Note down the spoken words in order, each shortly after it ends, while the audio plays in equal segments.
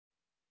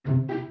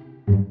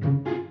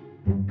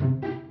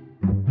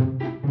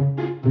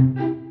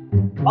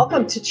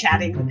Welcome to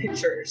Chatting the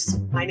Pictures.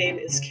 My name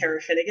is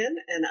Cara Finnegan,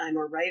 and I'm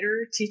a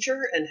writer,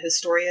 teacher, and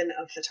historian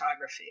of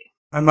photography.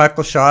 I'm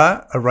Michael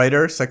Shaw, a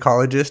writer,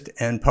 psychologist,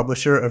 and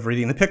publisher of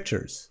Reading the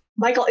Pictures.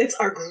 Michael, it's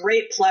our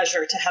great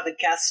pleasure to have a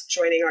guest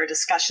joining our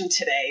discussion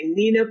today,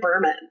 Nina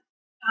Berman.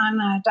 I'm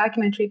a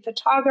documentary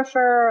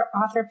photographer,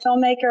 author,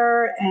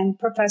 filmmaker, and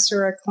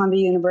professor at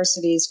Columbia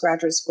University's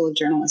Graduate School of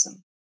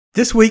Journalism.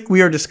 This week,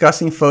 we are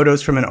discussing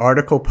photos from an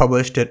article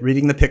published at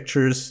Reading the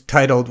Pictures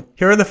titled,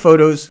 "Here are the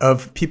photos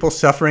of people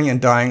suffering and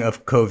dying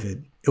of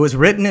COVID." It was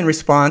written in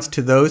response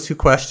to those who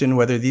question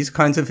whether these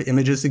kinds of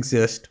images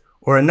exist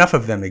or enough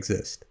of them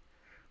exist.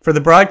 For the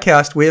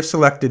broadcast, we have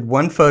selected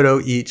one photo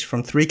each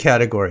from three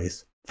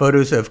categories: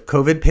 photos of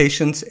COVID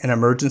patients and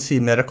emergency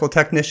medical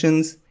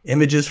technicians,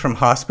 images from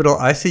hospital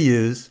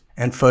ICUs,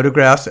 and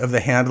photographs of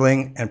the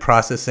handling and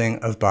processing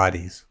of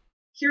bodies.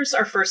 Here's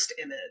our first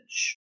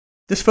image.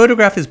 This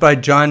photograph is by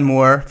John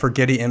Moore for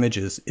Getty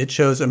Images. It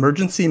shows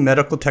emergency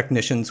medical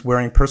technicians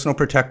wearing personal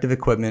protective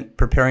equipment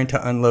preparing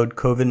to unload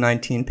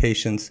COVID-19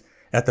 patients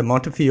at the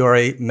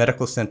Montefiore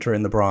Medical Center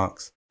in the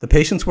Bronx. The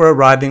patients were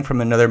arriving from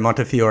another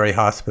Montefiore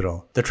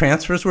hospital. The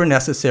transfers were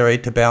necessary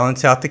to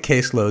balance out the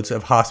caseloads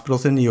of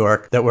hospitals in New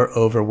York that were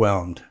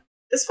overwhelmed.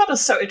 This photo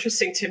is so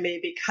interesting to me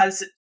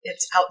because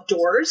it's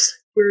outdoors.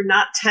 We're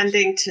not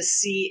tending to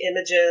see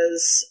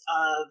images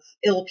of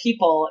ill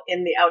people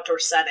in the outdoor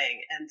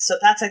setting. And so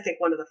that's, I think,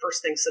 one of the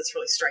first things that's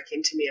really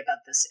striking to me about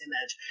this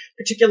image,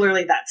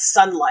 particularly that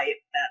sunlight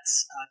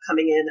that's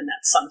coming in and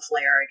that sun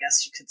flare, I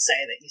guess you could say,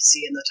 that you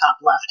see in the top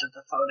left of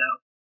the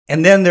photo.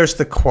 And then there's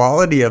the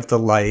quality of the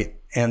light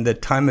and the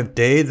time of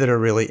day that are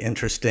really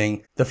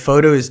interesting. The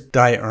photo is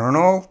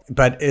diurnal,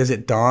 but is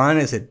it dawn?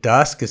 Is it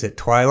dusk? Is it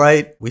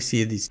twilight? We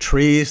see these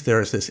trees.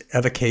 There's this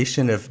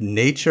evocation of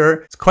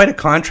nature. It's quite a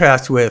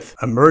contrast with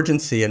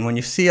emergency. And when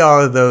you see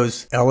all of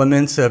those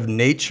elements of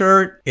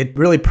nature, it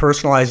really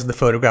personalizes the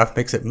photograph,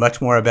 makes it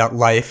much more about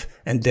life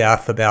and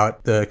death,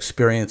 about the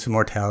experience of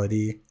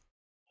mortality.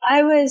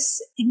 I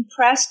was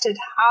impressed at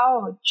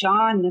how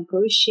John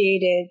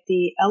negotiated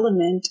the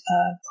element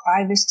of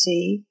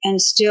privacy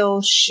and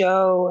still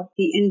show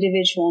the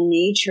individual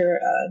nature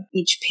of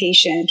each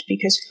patient,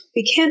 because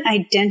we can't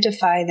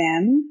identify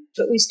them,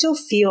 but we still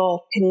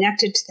feel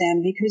connected to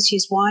them because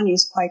he's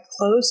quite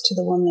close to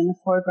the woman in the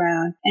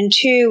foreground. And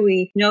two,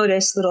 we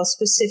notice little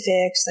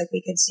specifics, like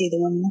we could see the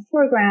woman in the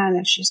foreground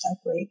and she's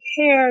got gray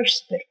hair,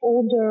 she's a bit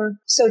older.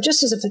 So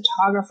just as a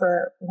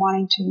photographer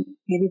wanting to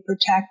maybe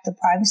protect the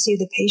privacy of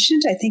the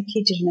patient, I think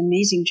he did an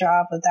amazing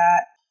job with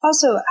that.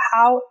 Also,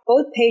 how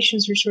both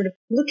patients are sort of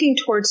looking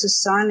towards the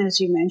sun, as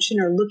you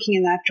mentioned, or looking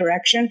in that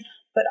direction,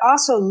 but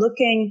also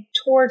looking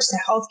towards the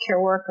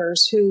healthcare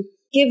workers who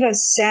give a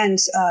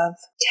sense of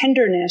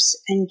tenderness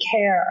and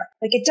care.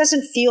 Like, it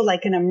doesn't feel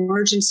like an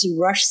emergency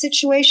rush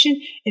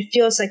situation. It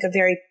feels like a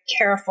very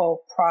careful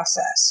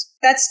process.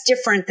 That's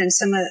different than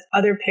some of the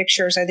other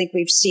pictures I think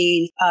we've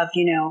seen of,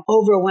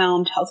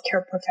 overwhelmed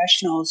healthcare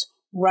professionals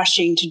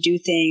rushing to do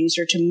things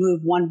or to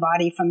move one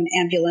body from an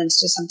ambulance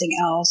to something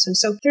else. And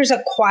so there's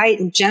a quiet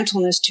and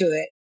gentleness to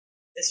it.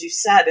 As you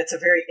said, it's a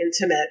very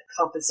intimate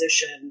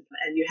composition,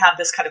 and you have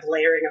this kind of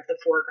layering of the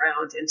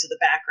foreground into the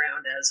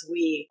background as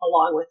we,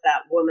 along with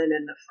that woman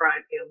in the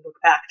front,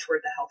 look back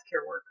toward the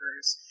healthcare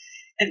workers.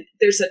 And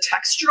there's a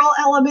textural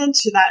element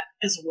to that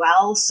as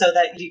well, so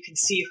that you can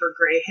see her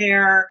gray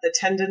hair, the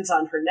tendons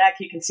on her neck,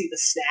 you can see the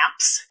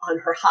snaps on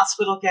her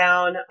hospital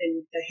gown,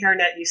 and the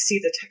hairnet, you see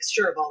the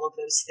texture of all of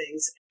those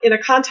things. In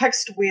a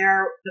context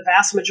where the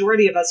vast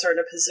majority of us are in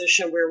a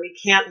position where we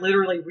can't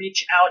literally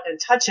reach out and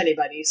touch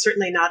anybody,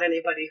 certainly not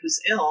anybody who's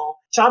ill,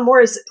 John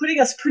Moore is putting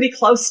us pretty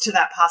close to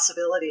that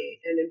possibility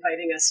and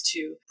inviting us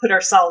to put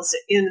ourselves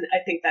in,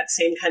 I think, that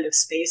same kind of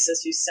space,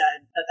 as you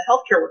said, that the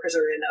healthcare workers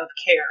are in, of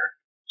care.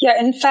 Yeah,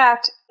 in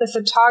fact, the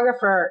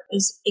photographer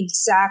is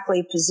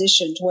exactly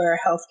positioned where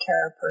a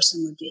healthcare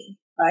person would be,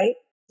 right?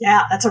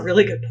 Yeah, that's a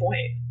really good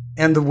point.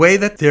 And the way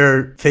that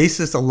their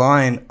faces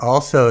align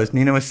also, as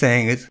Nina was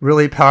saying, is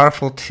really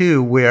powerful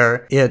too,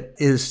 where it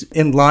is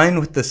in line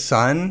with the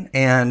sun,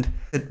 and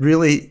it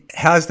really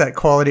has that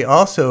quality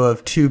also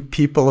of two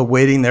people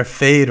awaiting their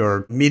fate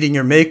or meeting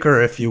your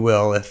maker, if you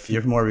will, if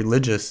you're more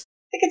religious.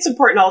 I think it's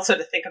important also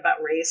to think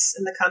about race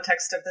in the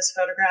context of this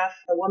photograph.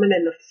 The woman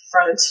in the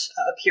front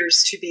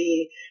appears to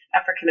be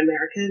African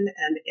American,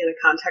 and in a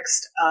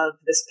context of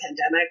this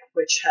pandemic,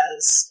 which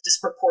has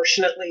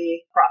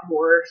disproportionately brought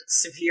more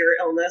severe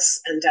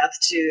illness and death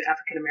to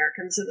African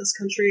Americans in this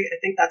country,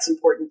 I think that's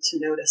important to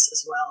notice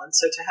as well. And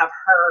so to have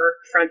her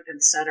front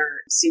and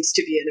center seems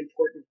to be an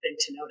important thing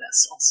to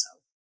notice also.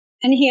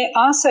 And he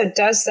also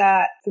does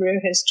that through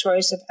his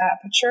choice of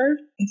aperture.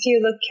 If you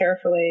look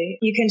carefully,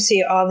 you can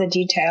see all the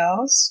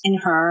details in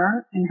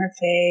her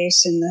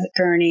face, in the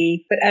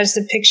gurney. But as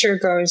the picture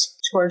goes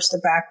towards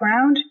the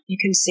background, you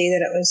can see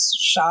that it was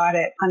shot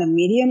on a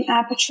medium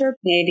aperture,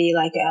 maybe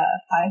like a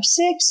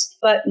 5.6,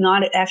 but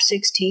not at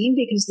f/16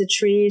 because the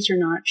trees are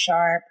not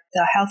sharp.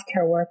 The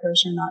healthcare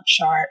workers are not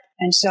sharp.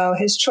 And so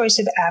his choice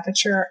of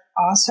aperture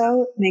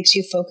also makes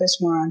you focus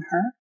more on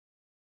her.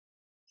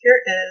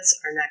 Here is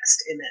our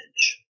next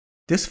image.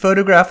 This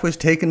photograph was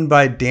taken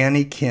by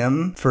Danny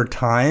Kim for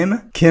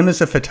Time. Kim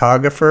is a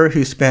photographer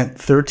who spent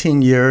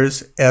 13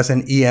 years as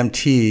an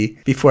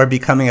EMT before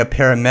becoming a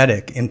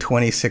paramedic in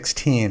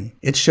 2016.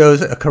 It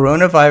shows a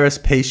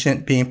coronavirus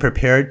patient being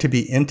prepared to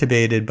be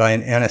intubated by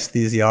an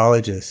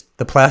anesthesiologist.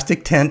 The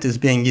plastic tent is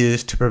being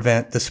used to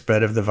prevent the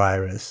spread of the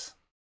virus.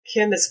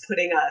 Kim is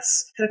putting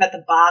us kind of at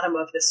the bottom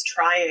of this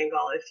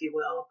triangle, if you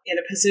will, in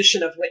a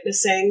position of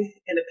witnessing,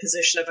 in a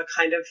position of a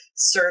kind of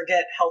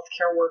surrogate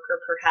healthcare worker,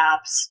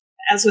 perhaps.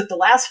 As with the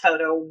last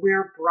photo,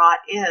 we're brought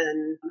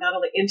in not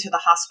only into the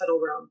hospital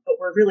room, but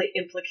we're really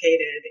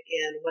implicated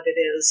in what it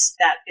is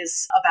that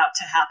is about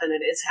to happen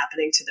and is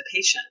happening to the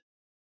patient.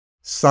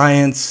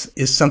 Science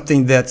is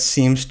something that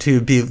seems to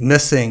be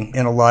missing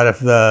in a lot of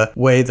the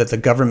way that the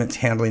government's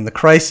handling the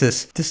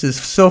crisis. This is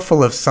so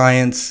full of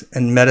science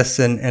and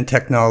medicine and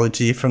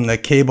technology, from the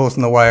cables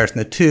and the wires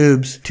and the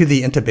tubes to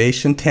the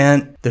intubation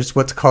tent. There's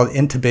what's called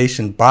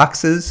intubation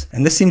boxes,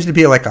 and this seems to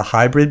be like a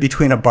hybrid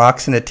between a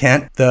box and a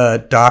tent.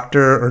 The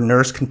doctor or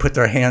nurse can put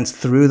their hands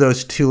through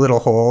those two little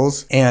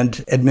holes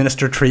and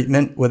administer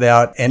treatment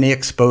without any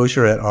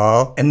exposure at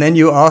all. And then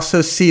you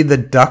also see the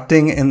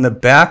ducting in the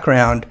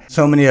background.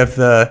 So many of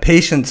the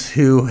patients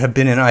who have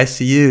been in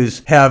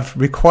ICUs have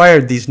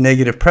required these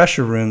negative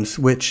pressure rooms,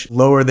 which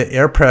lower the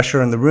air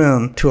pressure in the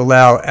room to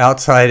allow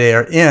outside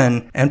air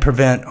in and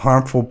prevent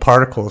harmful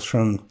particles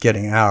from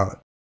getting out.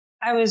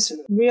 I was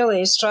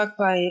really struck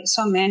by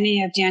so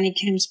many of Danny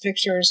Kim's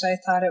pictures. I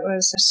thought it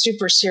was a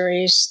super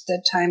series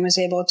that Time was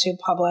able to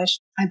publish.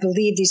 I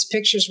believe these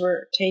pictures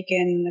were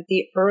taken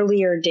the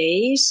earlier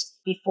days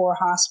before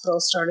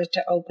hospitals started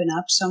to open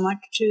up so much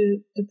to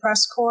the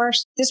press corps.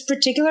 This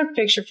particular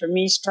picture for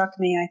me struck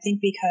me, I think,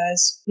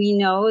 because we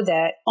know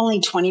that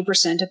only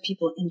 20% of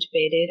people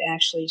intubated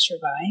actually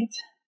survive.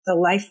 The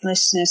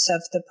lifelessness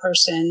of the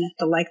person,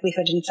 the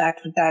likelihood, in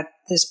fact, that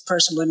this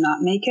person would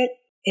not make it.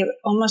 It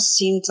almost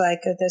seemed like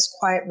this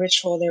quiet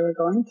ritual they were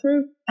going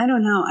through. I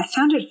don't know. I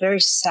found it very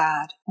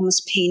sad,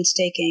 almost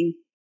painstaking.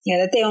 Yeah,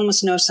 that they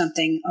almost know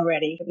something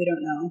already that we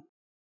don't know.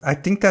 I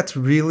think that's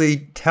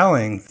really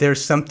telling.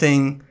 There's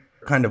something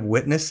kind of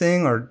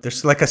witnessing, or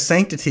there's like a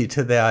sanctity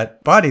to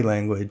that body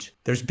language.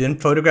 There's been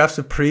photographs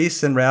of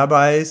priests and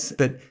rabbis,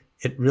 but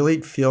it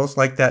really feels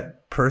like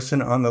that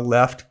person on the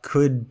left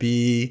could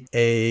be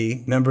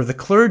a member of the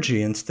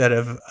clergy instead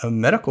of a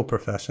medical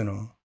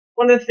professional.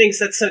 One of the things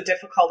that's so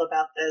difficult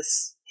about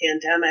this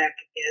pandemic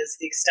is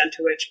the extent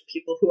to which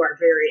people who are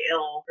very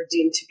ill are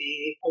deemed to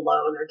be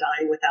alone or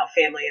dying without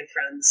family and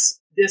friends.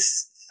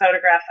 This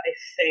photograph, I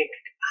think,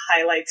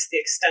 highlights the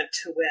extent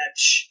to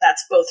which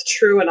that's both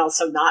true and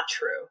also not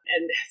true.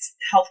 And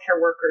healthcare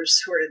workers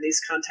who are in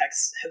these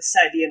contexts have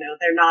said,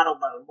 they're not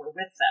alone, we're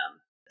with them.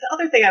 The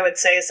other thing I would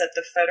say is that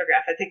the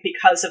photograph, I think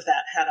because of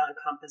that head-on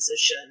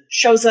composition,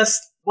 shows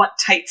us what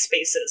tight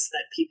spaces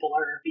that people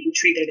are being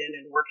treated in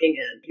and working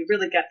in. You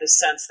really get the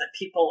sense that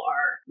people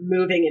are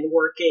moving and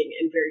working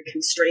in very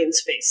constrained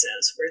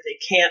spaces where they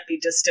can't be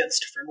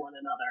distanced from one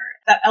another.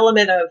 That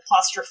element of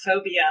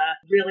claustrophobia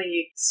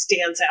really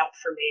stands out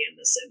for me in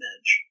this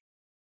image.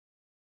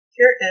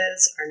 Here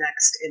is our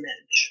next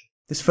image.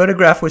 This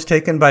photograph was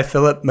taken by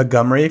Philip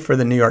Montgomery for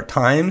the New York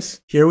Times.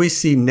 Here we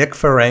see Nick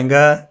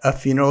Ferenga, a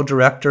funeral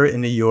director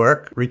in New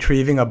York,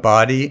 retrieving a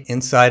body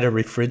inside a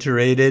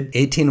refrigerated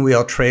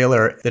 18-wheel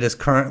trailer that is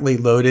currently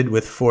loaded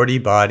with 40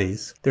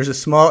 bodies. There's a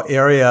small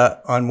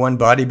area on one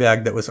body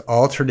bag that was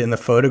altered in the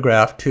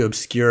photograph to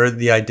obscure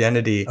the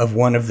identity of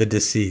one of the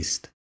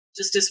deceased.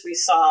 Just as we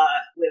saw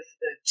with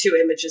the two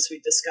images we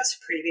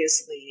discussed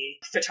previously,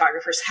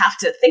 photographers have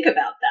to think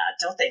about that,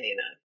 don't they,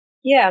 Nina?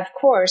 Yeah, of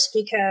course,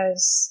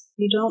 because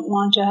you don't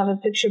want to have a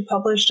picture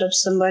published of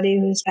somebody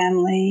whose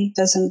family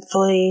doesn't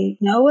fully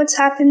know what's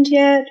happened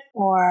yet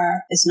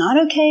or is not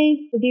okay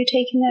with you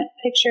taking that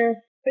picture.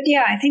 But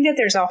yeah, I think that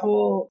there's a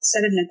whole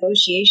set of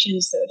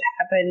negotiations that would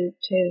happen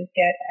to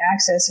get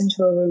access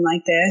into a room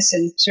like this,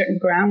 and certain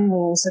ground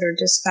rules that are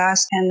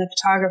discussed, and the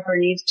photographer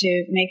needs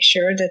to make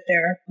sure that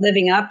they're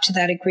living up to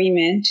that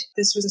agreement.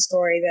 This was a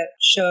story that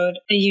showed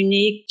a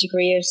unique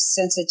degree of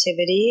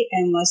sensitivity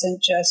and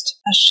wasn't just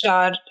a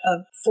shot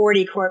of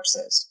 40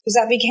 corpses, because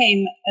that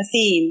became a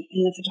theme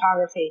in the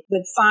photography.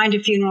 Would find a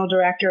funeral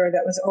director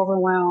that was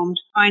overwhelmed,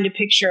 find a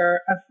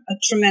picture of a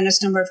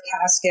tremendous number of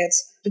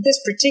caskets. But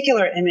this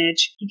particular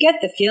image, you get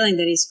the feeling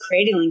that he's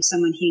cradling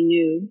someone he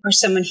knew, or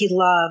someone he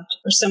loved,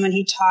 or someone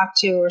he talked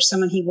to, or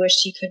someone he wished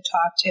he could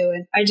talk to.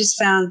 And I just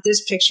found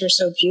this picture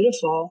so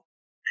beautiful.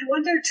 I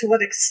wonder to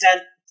what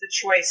extent the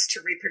choice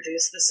to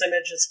reproduce this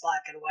image as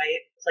black and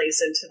white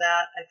plays into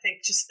that. I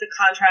think just the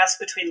contrast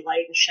between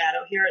light and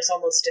shadow here is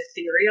almost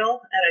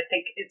ethereal, and I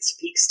think it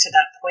speaks to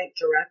that point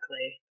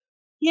directly.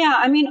 Yeah,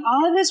 I mean,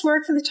 all of his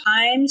work for the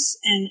Times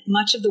and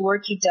much of the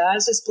work he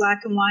does is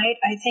black and white.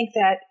 I think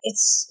that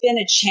it's been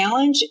a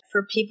challenge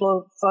for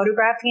people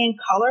photographing in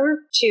color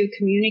to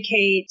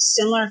communicate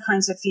similar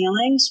kinds of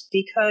feelings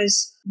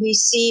because we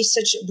see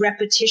such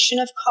repetition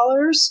of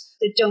colors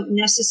that don't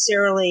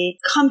necessarily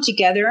come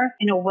together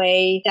in a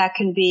way that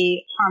can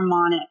be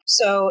harmonic.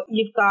 So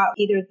you've got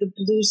either the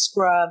blue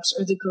scrubs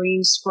or the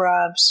green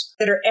scrubs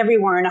that are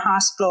everywhere in a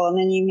hospital, and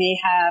then you may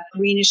have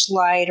greenish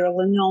light or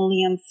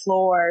linoleum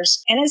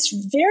floors. And it's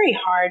very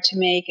hard to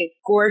make a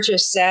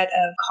gorgeous set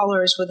of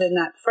colors within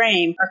that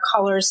frame, or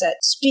colors that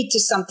speak to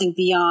something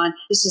beyond,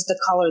 this is the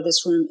color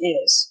this room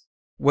is.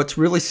 What's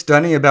really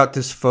stunning about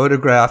this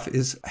photograph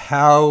is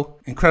how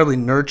incredibly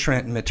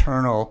nurturant and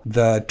maternal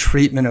the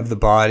treatment of the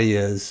body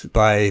is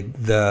by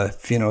the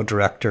funeral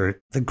director.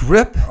 The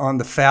grip on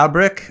the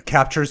fabric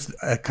captures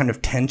a kind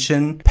of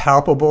tension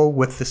palpable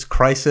with this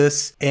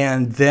crisis,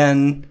 and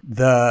then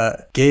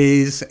the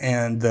gaze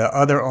and the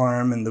other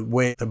arm and the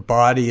way the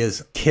body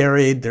is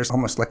carried, there's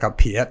almost like a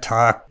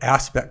pietà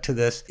aspect to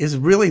this, is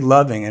really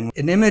loving. And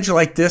an image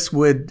like this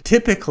would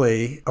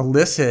typically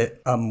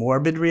elicit a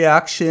morbid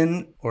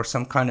reaction or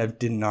some kind of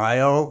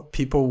denial.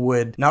 People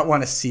would not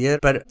want to see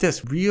it, but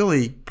this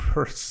really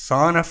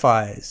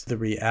personifies the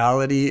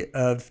reality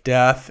of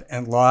death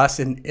and loss.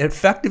 And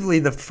effectively,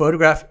 the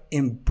photograph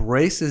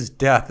embraces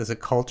death as a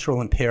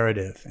cultural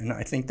imperative. And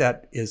I think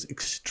that is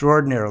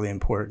extraordinarily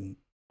important.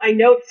 I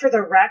note for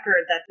the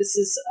record that this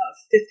is a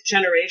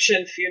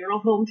fifth-generation funeral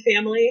home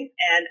family,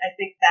 and I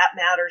think that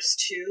matters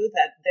too,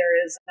 that there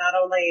is not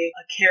only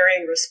a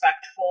caring,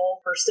 respectful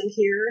person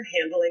here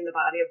handling the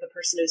body of the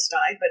person who's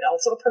died, but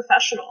also a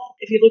professional.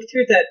 If you look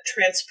through the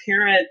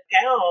transparent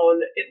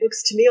gown, it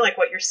looks to me like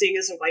what you're seeing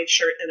is a white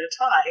shirt and a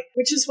tie,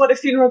 which is what a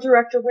funeral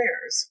director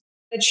wears.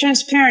 The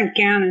transparent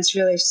gown is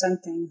really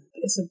something.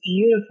 It's a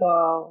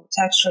beautiful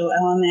textural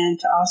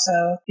element,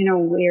 also in a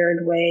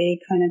weird way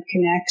kind of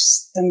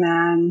connects the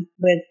man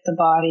with the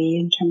body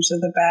in terms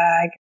of the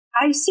bag.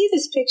 I see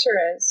this picture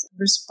as a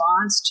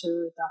response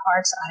to the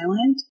Hart's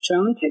Island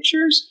drone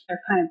pictures.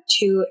 They're kind of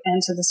two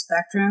ends of the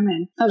spectrum,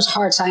 and those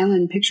Hart's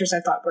Island pictures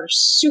I thought were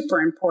super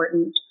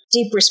important.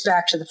 Deep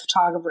respect to the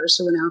photographers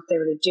who went out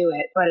there to do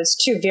it, but it's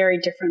two very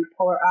different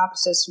polar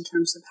opposites in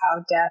terms of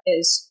how death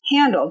is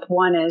handled.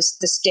 One is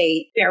the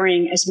state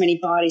burying as many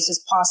bodies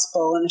as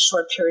possible in a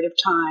short period of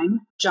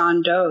time,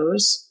 John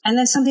Doe's, and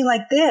then something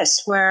like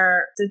this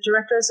where the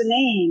director has a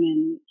name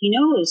and he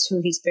knows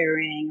who he's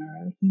burying,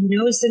 or he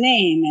knows the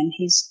name and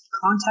he's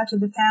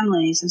contacted the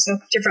families, and so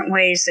different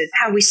ways that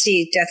how we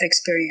see death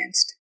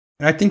experienced.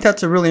 And I think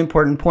that's a really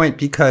important point,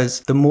 because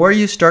the more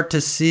you start to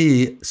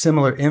see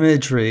similar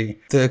imagery,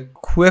 the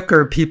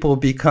quicker people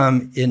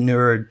become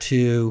inured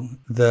to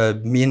the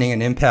meaning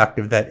and impact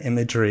of that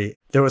imagery.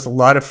 There was a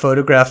lot of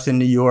photographs in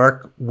New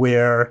York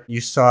where you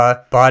saw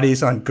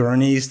bodies on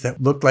gurneys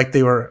that looked like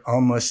they were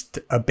almost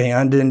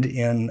abandoned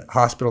in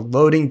hospital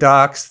loading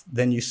docks.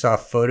 Then you saw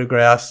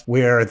photographs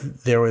where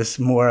there was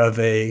more of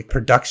a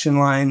production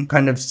line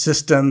kind of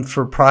system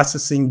for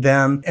processing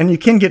them. And you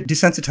can get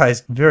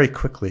desensitized very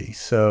quickly.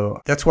 So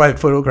that's why a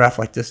photograph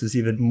like this is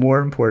even more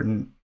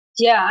important.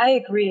 Yeah, I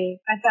agree.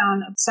 I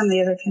found some of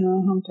the other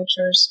funeral home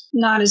pictures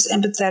not as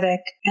empathetic.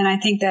 And I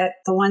think that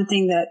the one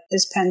thing that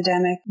this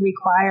pandemic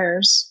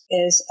requires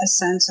is a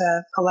sense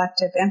of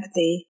collective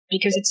empathy,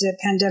 because it's a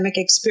pandemic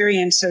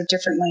experience so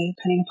differently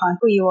depending upon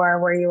who you are,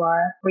 where you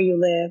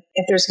live.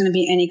 If there's going to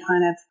be any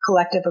kind of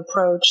collective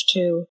approach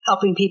to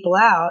helping people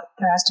out,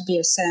 there has to be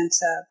a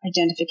sense of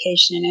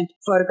identification. And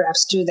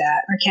photographs do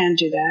that, or can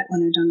do that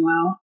when they're done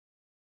well.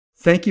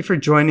 Thank you for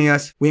joining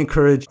us. We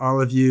encourage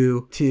all of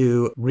you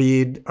to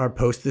read our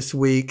post this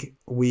week.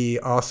 We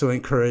also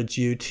encourage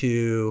you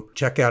to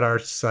check out our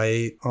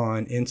site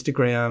on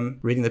Instagram,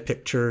 Reading the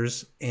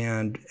Pictures,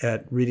 and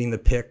at Reading the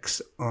Pics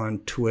on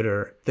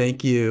Twitter.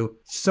 Thank you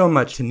so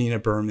much to Nina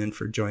Berman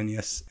for joining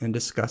us and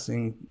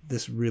discussing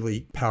this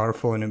really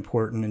powerful and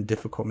important and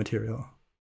difficult material.